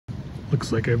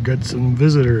Looks like I've got some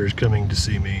visitors coming to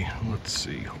see me. Let's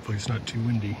see, hopefully it's not too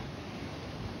windy.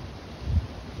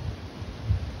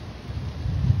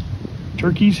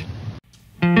 Turkeys?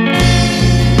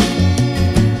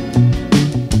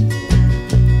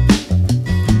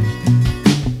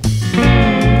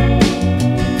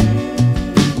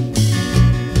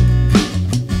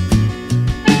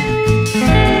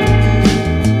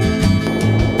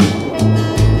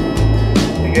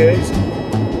 Hey guys,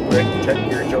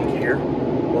 Techgear Junkie here.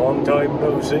 Long time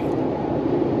no see.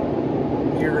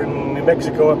 Here in New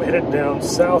Mexico, I'm headed down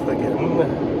south again.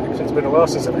 Actually, it's been a while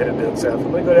since I've headed down south.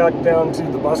 I'm going to go down to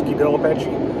the Bosque Del Apache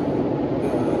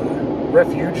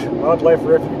Refuge, wildlife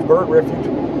refuge, bird refuge,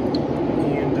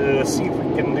 and see if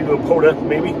we can do a POTA,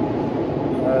 maybe.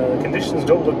 The conditions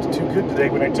don't look too good today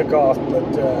when I took off,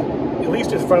 but at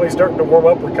least it's finally starting to warm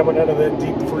up. We're coming out of that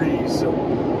deep freeze, so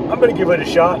I'm going to give it a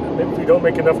shot. Maybe if we don't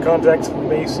make enough contacts, we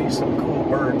may see some cool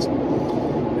birds.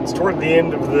 It's toward the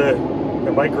end of the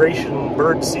migration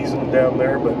bird season down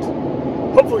there, but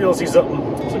hopefully you'll see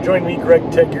something. So join me, Greg,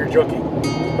 Techgear Junkie.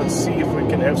 Let's see if we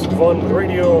can have some fun with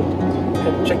radio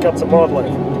and check out some wildlife.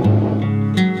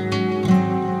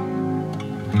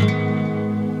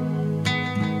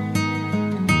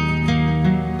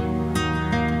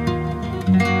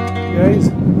 Guys,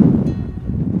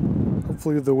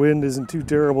 hopefully the wind isn't too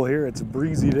terrible here. It's a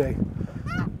breezy day.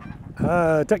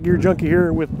 Techgear Junkie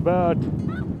here with about, I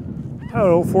don't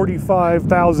know,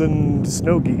 45,000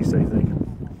 snow geese, I think.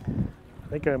 I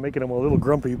think I'm making them a little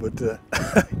grumpy, but you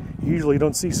usually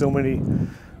don't see so many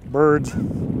birds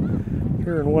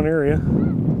here in one area.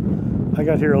 I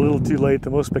got here a little too late.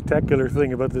 The most spectacular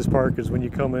thing about this park is when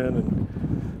you come in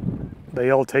and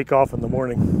they all take off in the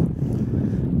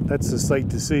morning. That's a sight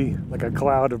to see, like a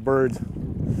cloud of birds.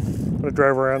 I'm going to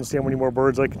drive around and see how many more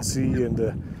birds I can see and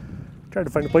try to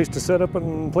find a place to set up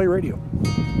and play radio.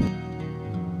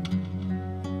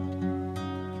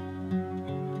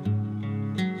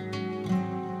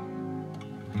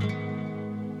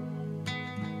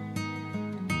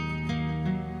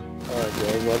 Alright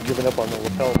guys, well, I've given up on the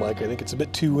lapel mic. I think it's a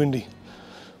bit too windy.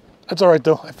 That's alright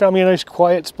though. I found me a nice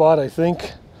quiet spot, I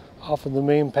think, off of the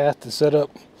main path to set up.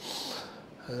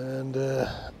 And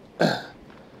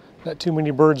not too many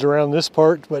birds around this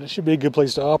part, but it should be a good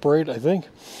place to operate, I think.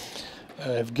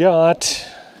 I've got,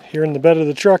 here in the bed of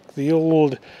the truck, the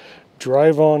old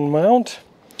drive-on mount.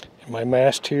 And my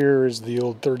mast here is the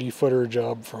old 30-footer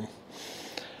job from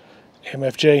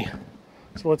MFJ.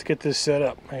 So let's get this set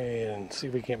up and see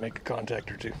if we can't make a contact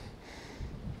or two.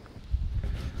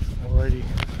 Alrighty.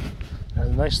 Now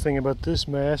the nice thing about this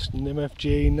mast, an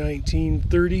MFJ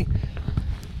 1930,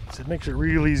 is it makes it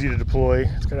real easy to deploy.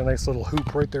 It's got a nice little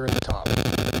hoop right there in the top.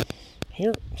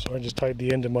 Here, so I just tied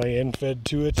the end of my end fed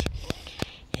to it,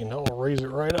 and I'll raise it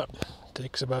right up. It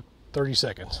takes about 30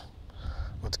 seconds.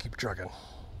 Let's keep trucking.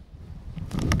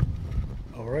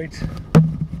 Alright.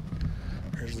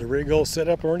 There's the rig all set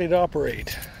up and ready to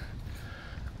operate.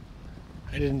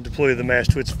 I didn't deploy the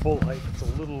mast to its full height. It's a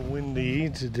little windy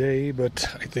today, but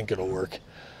I think it'll work.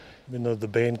 Even though the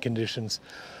band conditions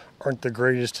aren't the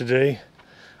greatest today,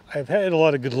 I've had a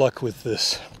lot of good luck with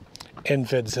this end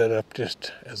fed setup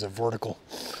just as a vertical.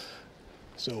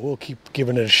 So we'll keep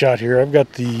giving it a shot here. I've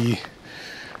got the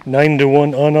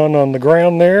 9-to-1 on the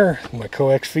ground there. My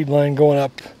coax feed line going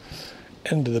up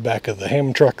into the back of the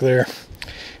ham truck there.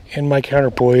 And my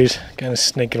counterpoise kind of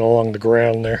snaking along the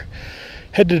ground there.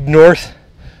 Headed north.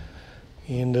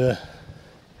 And I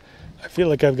feel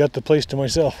like I've got the place to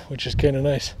myself, which is kind of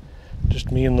nice. Just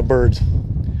me and the birds.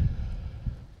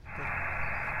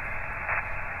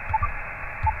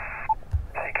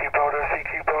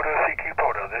 CQ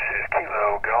POTA, this is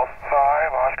Kilo Golf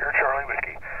 5 Oscar Charlie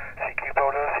Whiskey. CQ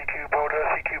POTA, this is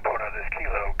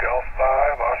Kilo Golf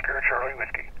 5 Oscar Charlie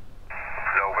Whiskey.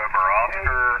 November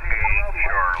Oscar 8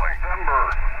 Charlie.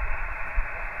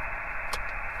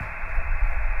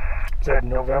 Said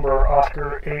November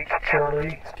Oscar 8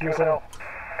 Charlie QSL.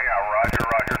 Yeah, roger.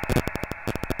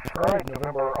 Alright,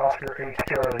 November Oscar 8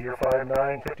 Charlie, you're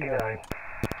 5959. Roger,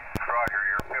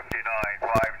 you're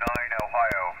 5959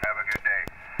 Ohio. Have a good day.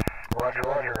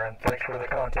 Roger, and thanks for the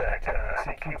contact.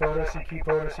 CQ POTA,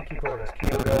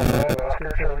 Kilo Golf 5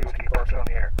 Oscar Charlie Whiskey, parks on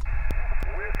the air.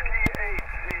 Whiskey 8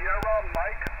 Sierra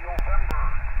Mike November.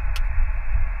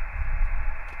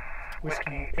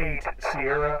 Whiskey 8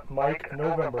 Sierra Mike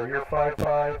November, you're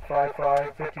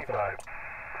 555555.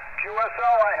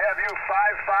 QSL, I have you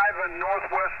 55 in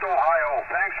Northwest Ohio.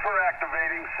 Thanks for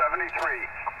activating 73.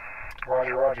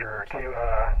 Roger.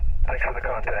 Thanks for the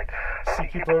contact.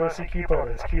 CQ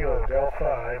POTA, it's Kilo Golf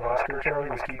 5 Oscar Charlie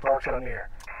Whiskey, parks on the air.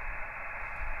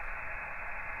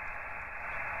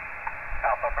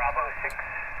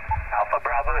 Alpha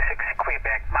Bravo 6,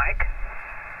 Quebec Mike.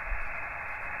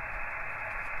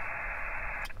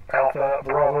 Alpha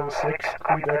Bravo 6,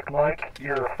 Quebec Mike,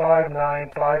 you're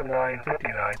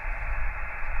 595959.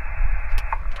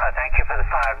 Thank you for the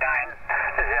 59.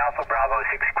 This is Alpha Bravo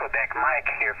 6, Quebec Mike,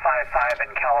 you're 55 in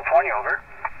California, over.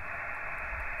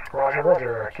 Roger,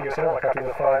 roger. QSL, I copy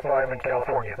the 55 in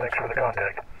California. Thanks for the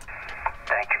contact.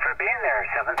 Thank you for being there,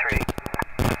 73.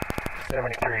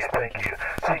 73, thank you.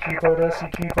 CQ POTA,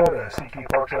 CQ POTA, CQ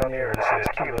Parks on the air. This is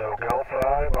Kilo Golf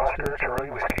 5, Oscar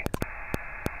Charlie Whiskey.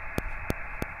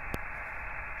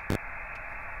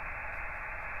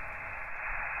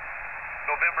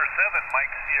 November 7,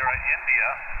 Mike Sierra India.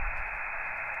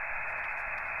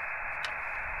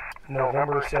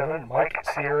 November 7, Mike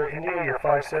Sierra India, you're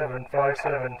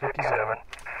 575757.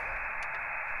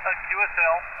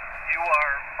 QSL, you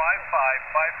are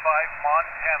 5555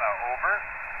 Montana, over.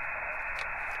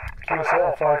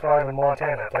 QSL 55 in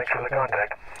Montana, thanks for the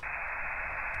contact.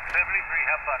 73,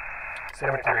 have fun.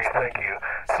 73, thank you.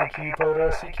 CQ POTA,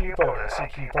 CQ POTA,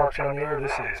 CQ Parks on the air.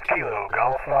 This is Kilo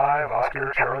Golf 5,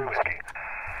 Oscar Charlie Whiskey.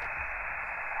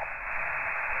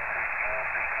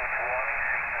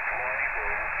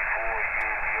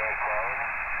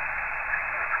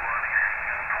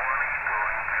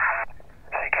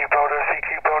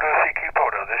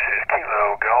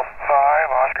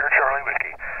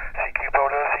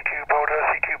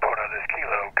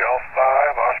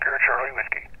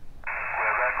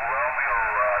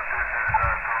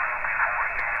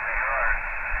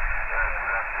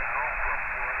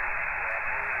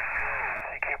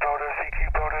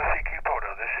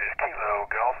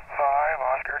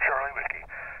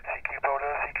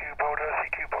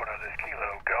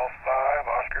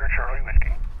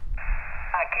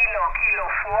 Kilo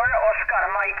 4, Oscar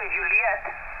Mike Juliet.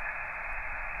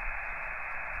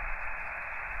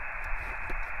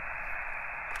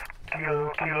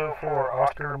 Kilo 4,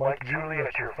 Oscar Mike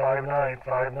Juliet, you're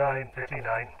 595959.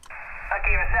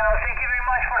 QSL, thank you very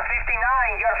much for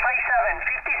 59. You're 57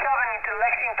 into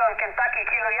Lexington, Kentucky,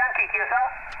 Kilo Yankee, QSL.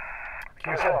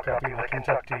 QSL, copy the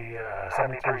Kentucky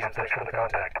 73s, and thanks for the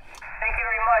contact. Thank you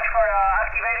very much for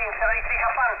activating 73,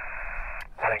 have fun.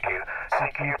 Thank you.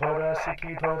 CQ POTA,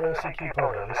 CQ POTA, CQ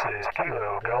POTA. This is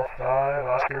Kilo Golf 5,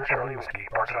 Oscar Charlie Whiskey.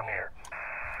 Parks on the air.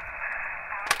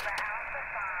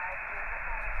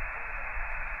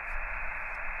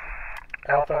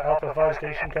 Alpha 5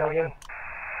 station, come again.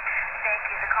 Thank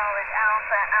you. The call is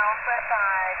Alpha 5,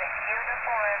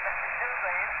 Uniform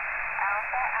Zulu.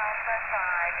 Alpha 5,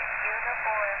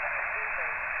 Uniform Zulu.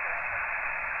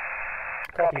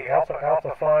 Copy.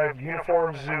 Alpha 5,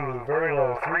 Uniform Zulu. Very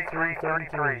low.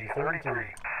 3333. 33. Roger.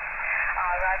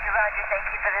 Thank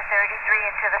you for the 33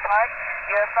 into the park.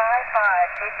 You're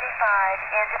 5555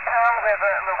 into Pearl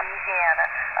River, Louisiana,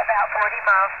 about 40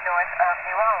 miles north of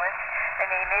New Orleans. The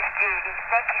name is Judy.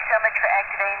 Thank you so much for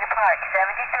activating the park.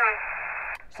 73.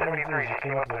 73, you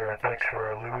came up there, and thanks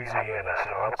for Louisiana. So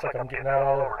it looks like I'm getting out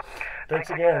all over. Thanks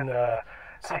again.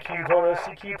 CQ POTA,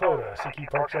 CQ POTA, CQ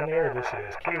Parks on the air. This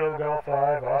is Kilo Golf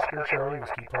 5, Oscar Charlie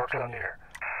Whiskey. Parks on the air.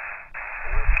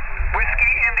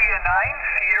 Whiskey India 9,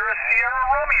 Sierra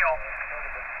Romeo.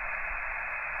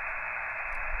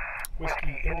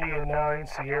 Whiskey India 9,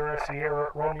 Sierra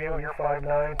Romeo, you're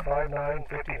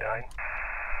 595959.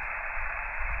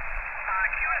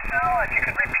 QSL, if you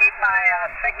could repeat my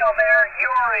signal there. You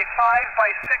are a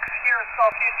 5x6 here in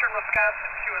southeastern Wisconsin,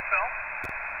 QSL.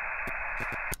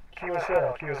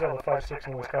 QSL at 5-6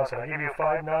 in Wisconsin. I'll give you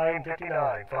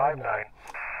 5959. 59. QSL,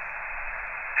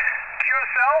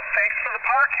 thanks for the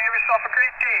park. Have yourself a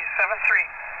great day. 73.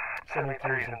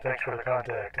 73s, and thanks for the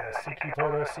contact. CQ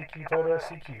POTA, CQ POTA,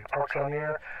 CQ Parks on the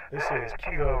air. This is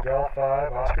Kilo Golf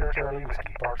 5, Oscar Charlie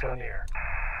Whiskey. Parks on the air.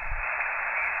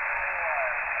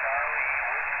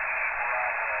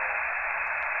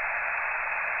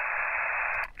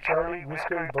 Charlie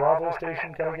Whiskey Bravo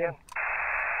station, come again.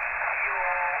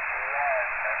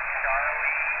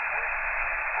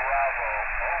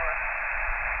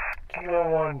 Kilo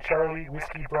 1, Charlie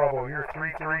Whiskey Bravo, you're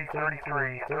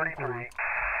 3333. 33.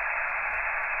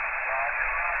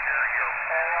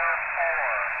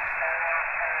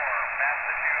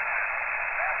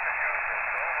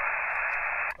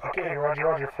 Okay,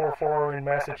 Roger, 4-4 in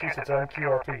Massachusetts. I'm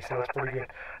QRP, so that's pretty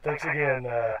good. Thanks again.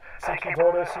 CQ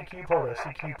POTA, CQ POTA,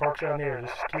 CQ Parks on the air.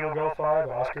 This is Kilo Golf 5,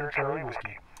 Oscar Charlie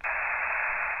Whiskey.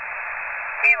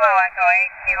 Kilo Echo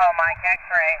 8, Kilo Mike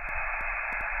X-Ray.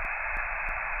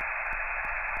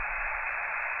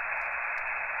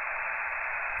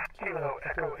 Kilo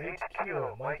Echo 8,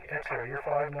 Kilo Mike X-Ray. You're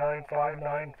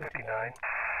 595959.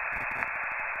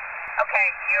 Okay,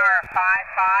 Okay, you're 5-5,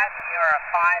 you're a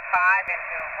 5-5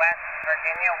 into West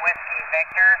Virginia, Whiskey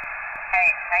Victor. Hey,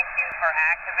 thank you for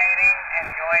activating.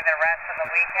 Enjoy the rest of the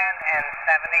weekend, and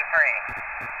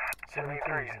 73.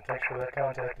 73, and thanks for that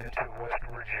contact into West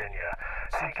Virginia.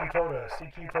 CQ POTA,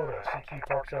 CQ POTA, CQ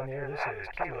Parks on the air. This is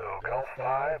Kilo Golf 5,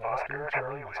 Oscar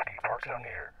Charlie Whiskey, Parks on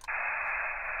the air.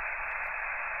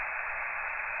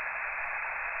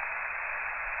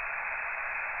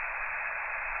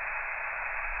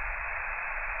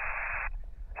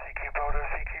 CQ POTA,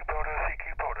 CQ POTA, CQ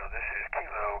POTA. This is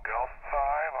Kilo Golf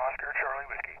 5, Oscar Charlie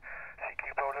Whiskey. CQ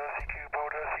POTA, CQ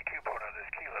POTA, CQ POTA. This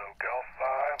is Kilo Golf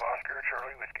 5, Oscar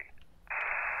Charlie Whiskey.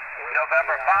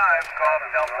 November 5, Golf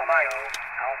Delta Mike.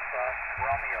 Alpha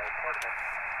Romeo Portable.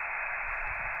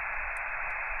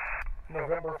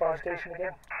 November 5 station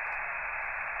again.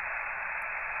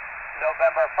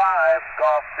 November 5,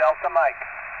 Golf Delta Mike.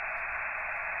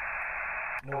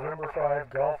 November 5,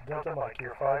 Golf Delta Mike,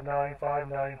 you're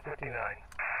 595959.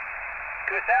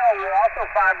 QSL, you're also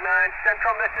 59,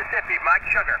 Central Mississippi, Mike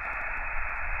Sugar.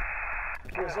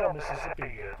 QSL,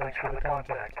 Mississippi, thanks for the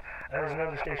contact. There's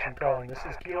another station calling. This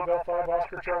is Kilo Golf 5,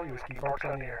 Oscar Charlie Whiskey, Parks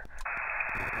on the air.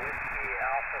 Whiskey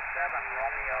Alpha 7,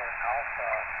 Romeo Alpha,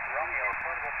 Romeo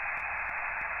Portable.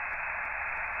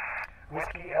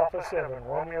 Whiskey Alpha 7,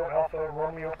 Romeo Alpha,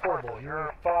 Romeo Portable,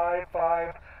 you're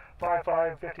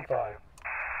 555555.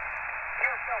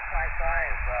 QSL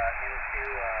 55 into,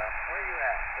 where are you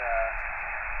at?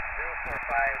 045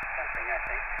 something, I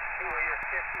think. Anyway, you're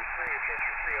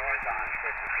 53 Oregon,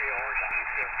 53 Oregon,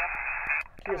 QSL.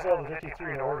 QSL, the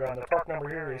 53 in Oregon. The park number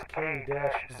here is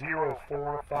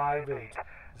K-0458.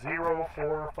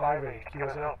 0458, QSL. QSL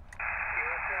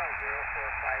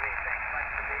 0458, thanks much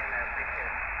for being there, appreciate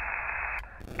it.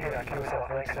 Yeah, QSL,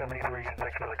 thanks, 73,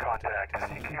 thanks for the contact.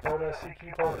 CQ POTA,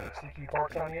 CQ POTA, CQ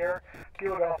Parks on the air,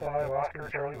 Kilo Golf 5, Oscar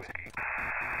Charlie Whiskey.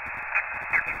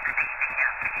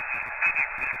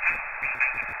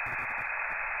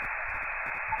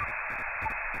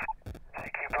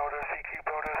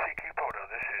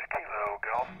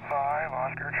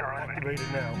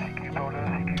 Activated now.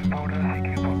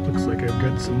 Looks like I've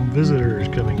got some visitors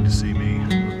coming to see me.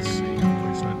 Let's see,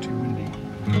 hopefully it's not too windy.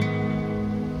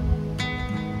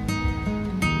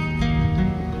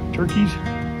 Turkeys?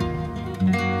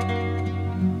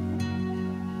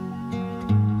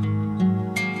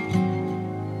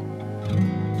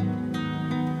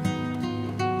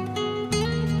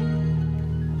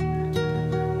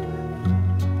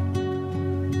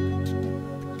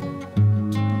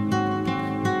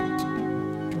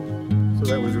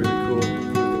 That was really cool.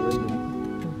 The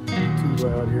wind and too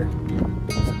loud here.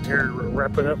 Here,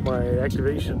 wrapping up my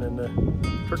activation, and the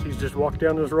turkeys just walked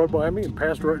down this road behind me and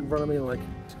passed right in front of me like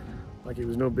it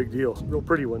was no big deal. Real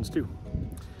pretty ones too.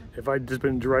 If I'd just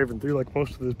been driving through like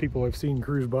most of the people I've seen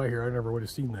cruise by here, I never would have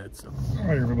seen that. So, all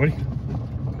right, everybody.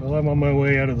 Well, I'm on my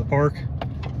way out of the park.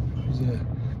 It was a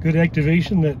good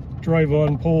activation. That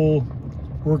drive-on pole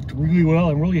worked really well.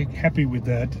 I'm really happy with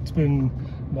that. It's been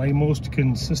my most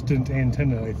consistent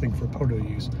antenna, I think, for POTA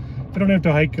use. If I don't have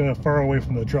to hike far away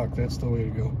from the truck, that's the way to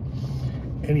go.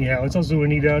 Anyhow, it's also a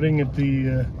neat outing at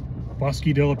the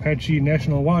Bosque Del Apache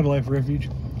National Wildlife Refuge.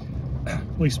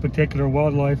 Really spectacular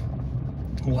wildlife.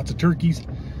 Lots of turkeys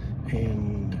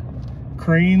and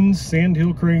cranes,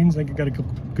 Sandhill cranes. I think I got a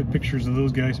couple good pictures of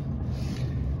those guys.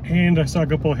 And I saw a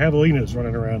couple of javelinas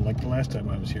running around like the last time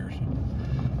I was here. So,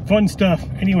 fun stuff.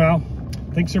 Anyhow,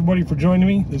 thanks everybody for joining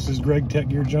me. This is Greg,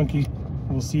 Techgear Junkie.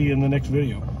 We'll see you in the next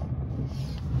video.